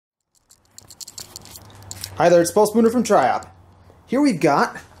Hi there, it's Paul Spooner from Triop. Here we've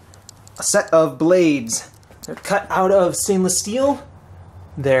got a set of blades. They're cut out of stainless steel.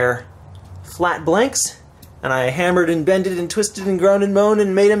 They're flat blanks, and I hammered and bended and twisted and ground and moaned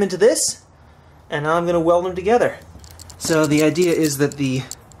and made them into this. And now I'm going to weld them together. So the idea is that the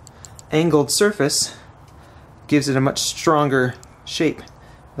angled surface gives it a much stronger shape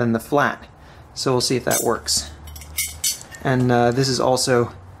than the flat. So we'll see if that works. And this is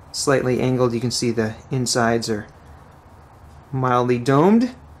also slightly angled. You can see the insides are mildly domed.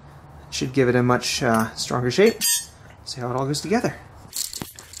 It should give it a much stronger shape. See how it all goes together.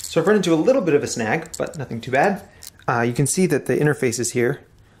 So I've run into a little bit of a snag, but nothing too bad. You can see that the interfaces here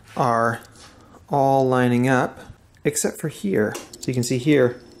are all lining up, except for here. So you can see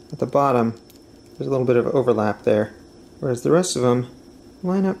here at the bottom, there's a little bit of overlap there, whereas the rest of them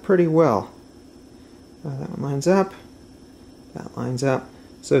line up pretty well. That one lines up, that lines up.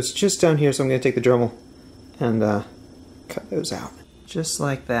 So it's just down here, so I'm going to take the Dremel and cut those out. Just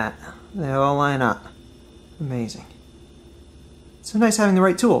like that. They all line up. Amazing. It's so nice having the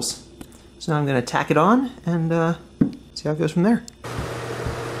right tools. So now I'm going to tack it on and see how it goes from there.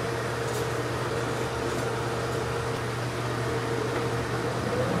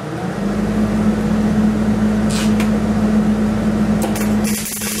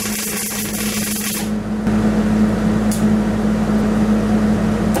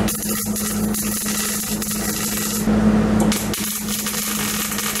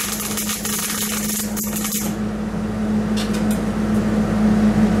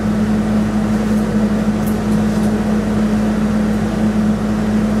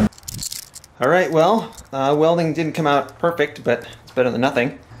 Alright, well, welding didn't come out perfect, but it's better than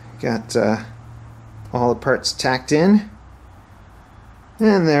nothing. Got all the parts tacked in.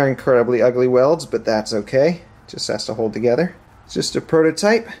 And they're incredibly ugly welds, but that's okay. Just has to hold together. It's just a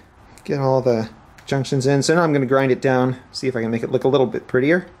prototype. Get all the junctions in. So now I'm going to grind it down, see if I can make it look a little bit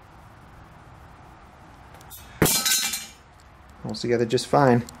prettier. Holds together just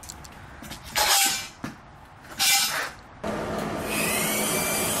fine.